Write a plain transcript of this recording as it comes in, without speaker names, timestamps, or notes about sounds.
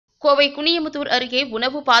கோவை குனியமுத்தூர் அருகே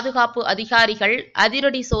உணவு பாதுகாப்பு அதிகாரிகள்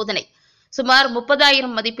அதிரடி சோதனை. சுமார் 30,000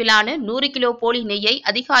 மதிப்பிலான 100 கிலோ போலி நெய்யை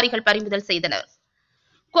அதிகாரிகள் பறிமுதல் செய்தனர்.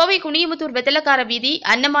 கோவை குனியமுத்தூர் வெத்தலக்கார வீதி,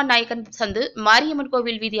 அன்னமான் நாயக்கன் சந்து, மாரியம்மன்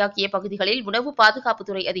கோவில் வீதி ஆகிய பகுதிகளில் உணவு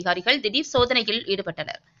பாதுகாப்புத்துறை அதிகாரிகள் திடீர் சோதனையில்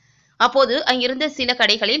ஈடுபட்டனர். அப்போது அங்கிருந்த சில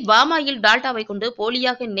கடைகளில் பாமாயில் டால்டாவை கொண்டு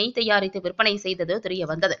போலியாக நெய் தயாரித்து விற்பனை செய்தது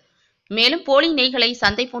தெரியவந்தது. மேலும் போலி நெய்களை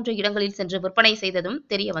சந்தை போன்ற இடங்களில் சென்று விற்பனை செய்ததும்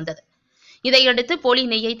தெரியவந்தது. இதையடுத்து போலி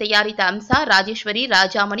நெய்யை தயாரித்த அம்சா, ராஜேஸ்வரி,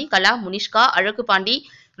 ராஜாமணி, கலா, முனிஷ்கா, அழகுபாண்டி,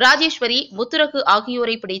 ராஜேஸ்வரி, முத்துரகு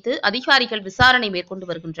ஆகியோரை பிடித்து அதிகாரிகள் விசாரணை மேற்கொண்டு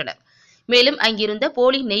வருகின்றனர். மேலும் அங்கிருந்த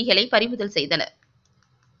போலி நெய்களை பறிமுதல் செய்தனர்.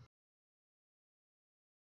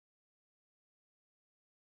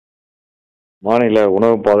 மாநில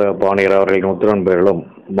உணவு பாதுகாப்பு ஆணையர் அவர்களின் உத்தரவின் பேரிலும்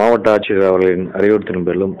மாவட்ட ஆட்சியர் அவர்களின் அறிவுறுத்தின்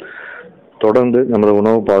பேரிலும் தொடர்ந்து நமது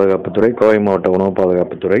உணவு பாதுகாப்புத்துறை, கோவை மாவட்ட உணவு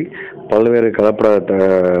பாதுகாப்புத்துறை பல்வேறு கலப்பட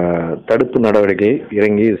தடுப்பு நடவடிக்கை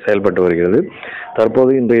இறங்கி செயல்பட்டு வருகிறது.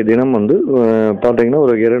 தற்போது இன்றைய தினம் பார்த்தீங்கன்னா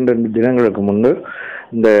ஒரு 2 தினங்களுக்கு முன்பு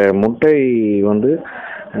இந்த முட்டை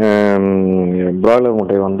பிராய்லர்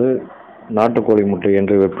முட்டை நாட்டுக்கோழி முட்டை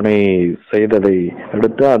என்று விற்பனை செய்ததை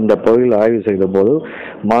அடுத்து அந்த பகுதியில் ஆய்வு செய்த போது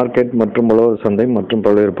மார்க்கெட் மற்றும் உழவர் சந்தை மற்றும்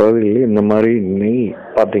பல்வேறு பகுதிகளில் இந்த மாதிரி நெய்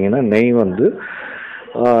பார்த்தீங்கன்னா நெய்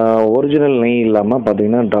ஒரிஜினல் நெய் இல்லாமல்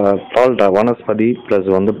பார்த்தீங்கன்னா Dalda vanaspati plus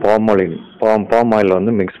palm oil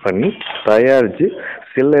mix பண்ணி தயாரித்து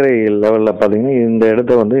சில்லறை லெவலில் பார்த்தீங்கன்னா இந்த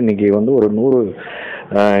இடத்த இன்னைக்கு ஒரு 100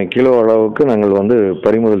 கிலோ அளவுக்கு நாங்கள்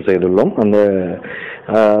பறிமுதல் செய்துள்ளோம்.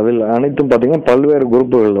 அதில் அனைத்தும் பார்த்தீங்கன்னா பல்வேறு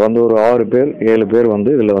குரூப்புகள் ஒரு 6 பேர் 7 பேர்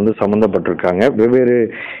இதில் சம்மந்தப்பட்டிருக்காங்க. வெவ்வேறு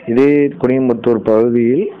இதே குனியமுத்தூர்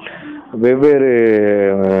பகுதியில் வெவ்வேறு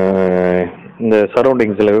இந்த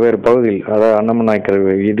சரௌண்டிங்ஸில் வெவ்வேறு பகுதியில், அதாவது அன்னமன் நாயக்கர்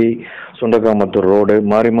வீதி, சுண்டக்காமத்தூர் ரோடு,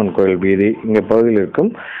 மாரியம்மன் கோயில் வீதி, இங்கே பகுதியில்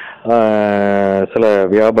இருக்கும் சில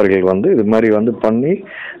வியாபாரிகள் இது மாதிரி பண்ணி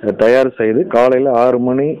தயார் செய்து காலையில் 6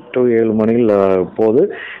 மணி to 7 மணியில் போது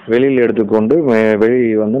வெளியில் எடுத்துக்கொண்டு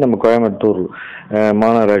நம்ம கோயம்புத்தூர்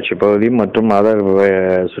மாநகராட்சி பகுதி மற்றும் அதர்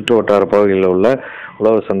சுற்று வட்டார பகுதியில் உள்ள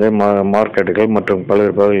உழவர் சந்தை, மார்க்கெட்டுகள் மற்றும்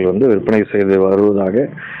பல்வேறு பகுதிகள் விற்பனை செய்து வருவதாக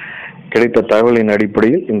கிடைத்த தகவலின்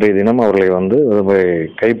அடிப்படையில் இன்றைய தினம் அவர்களை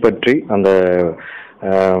கைப்பற்றி அந்த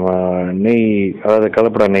நெய், அதாவது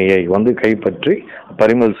கலப்பட நெய்யை கைப்பற்றி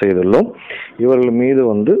பறிமுதல் செய்துள்ளோம். இவர்கள் மீது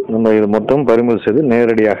நம்ம இது மொத்தம் பறிமுதல் செய்து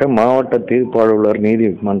நேரடியாக மாவட்ட தீர்ப்பாளர்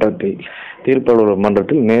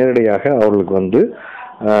மன்றத்தில் நேரடியாக அவர்களுக்கு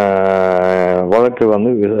வழக்கு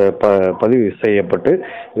பதிவு செய்யப்பட்டு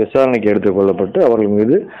விசாரணைக்கு எடுத்துக் கொள்ளப்பட்டு அவர்கள்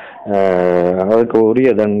மீது அதுக்கு உரிய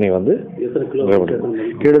தண்டனை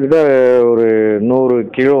கிட்டத்தட்ட ஒரு 100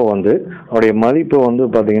 கிலோ அவருடைய மதிப்பு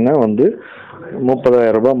பார்த்தீங்கன்னா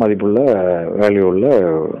 30,000 ரூபாய் மதிப்புள்ள வேல்யூ உள்ள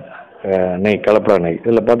நெய், கலப்பட நெய்.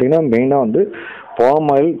 இதில் பார்த்தீங்கன்னா மெயினாக பாம்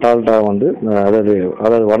ஆயில், டால்டா அதாவது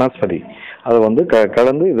வனஸ்பதி அதை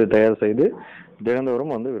கலந்து இது தயார் செய்து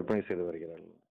தினந்தோறும் விற்பனை செய்து வருகிறார்கள்.